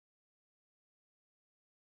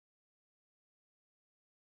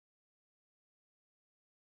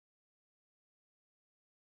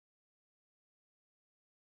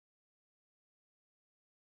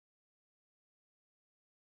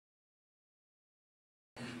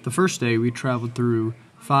The first day we traveled through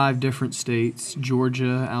 5 different states,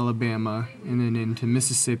 Georgia, Alabama, and then into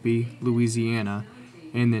Mississippi, Louisiana,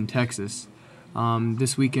 and then Texas.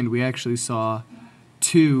 This weekend we actually saw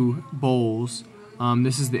 2 bowls.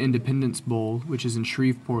 This is the Independence Bowl, which is in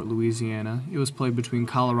Shreveport, Louisiana. It was played between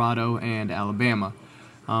Colorado and Alabama.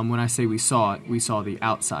 When I say we saw it, we saw the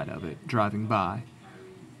outside of it, driving by.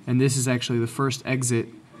 And this is actually the first exit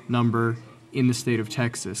number in the state of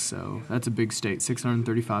Texas, so that's a big state,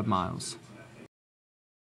 635 miles.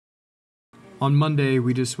 On Monday,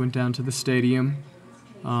 we just went down to the stadium,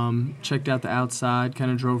 checked out the outside,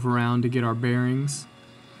 kind of drove around to get our bearings.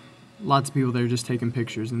 Lots of people there just taking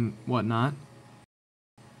pictures and whatnot.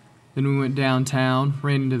 Then we went downtown,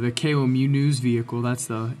 ran into the KOMU news vehicle, that's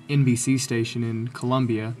the NBC station in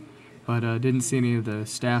Columbia, but didn't see any of the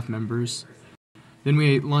staff members. Then we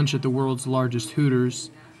ate lunch at the world's largest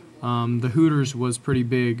Hooters. The Hooters was pretty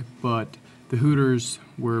big, but the Hooters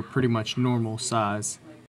were pretty much normal size.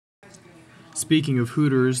 Speaking of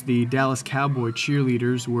Hooters, the Dallas Cowboy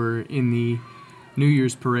cheerleaders were in the New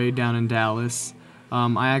Year's parade down in Dallas.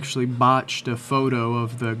 I actually botched a photo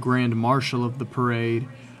of the Grand Marshal of the parade,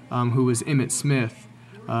 who was Emmitt Smith,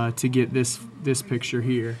 to get this picture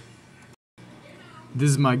here.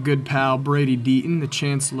 This is my good pal Brady Deaton, the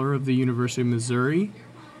Chancellor of the University of Missouri,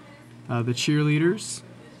 the cheerleaders,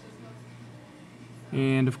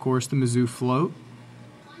 and of course the Mizzou float.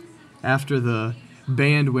 After the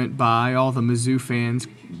band went by, all the Mizzou fans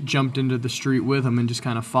jumped into the street with them and just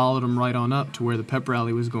kind of followed them right on up to where the pep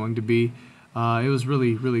rally was going to be. It was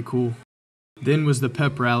really, really cool. Then was the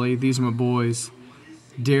pep rally. These are my boys,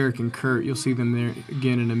 Derek and Kurt. You'll see them there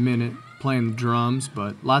again in a minute, playing the drums,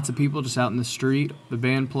 but lots of people just out in the street. The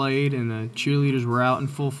band played and the cheerleaders were out in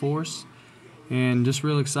full force, and just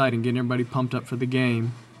real exciting, getting everybody pumped up for the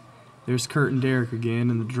game. There's Kurt and Derek again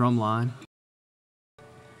in the drum line.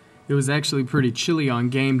 It was actually pretty chilly on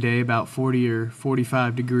game day, about 40 or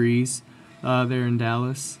 45 degrees there in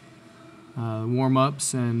Dallas.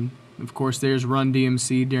 Warm-ups, and of course there's Run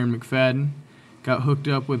DMC, Darren McFadden. Got hooked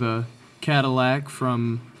up with a Cadillac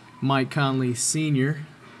from Mike Conley Sr.,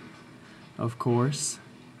 of course.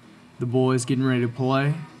 The boys getting ready to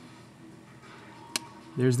play.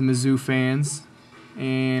 There's the Mizzou fans.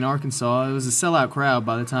 And Arkansas, it was a sellout crowd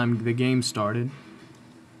by the time the game started.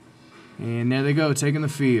 And there they go, taking the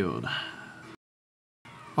field.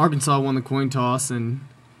 Arkansas won the coin toss and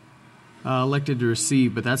elected to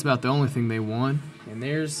receive, but that's about the only thing they won. And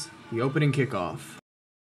there's the opening kickoff.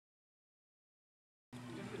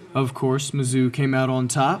 Of course, Mizzou came out on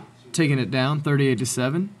top, taking it down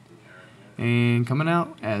 38-7. And coming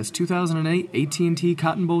out as 2008 AT&T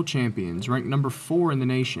Cotton Bowl champions, ranked number 4 in the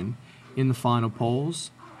nation in the final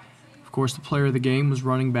polls. Of course, the player of the game was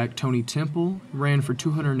running back Tony Temple, ran for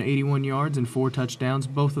 281 yards and 4 touchdowns,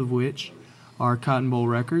 both of which are Cotton Bowl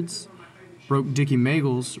records. Broke Dickie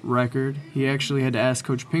Magle's record. He actually had to ask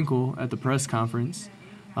Coach Pinkel at the press conference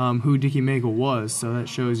who Dickie Magle was, so that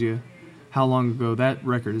shows you how long ago that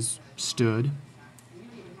record has stood.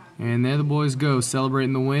 And there the boys go,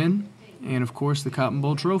 celebrating the win. And, of course, the Cotton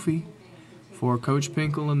Bowl trophy for Coach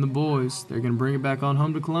Pinkel and the boys. They're going to bring it back on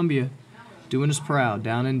home to Columbia, doing us proud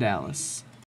down in Dallas.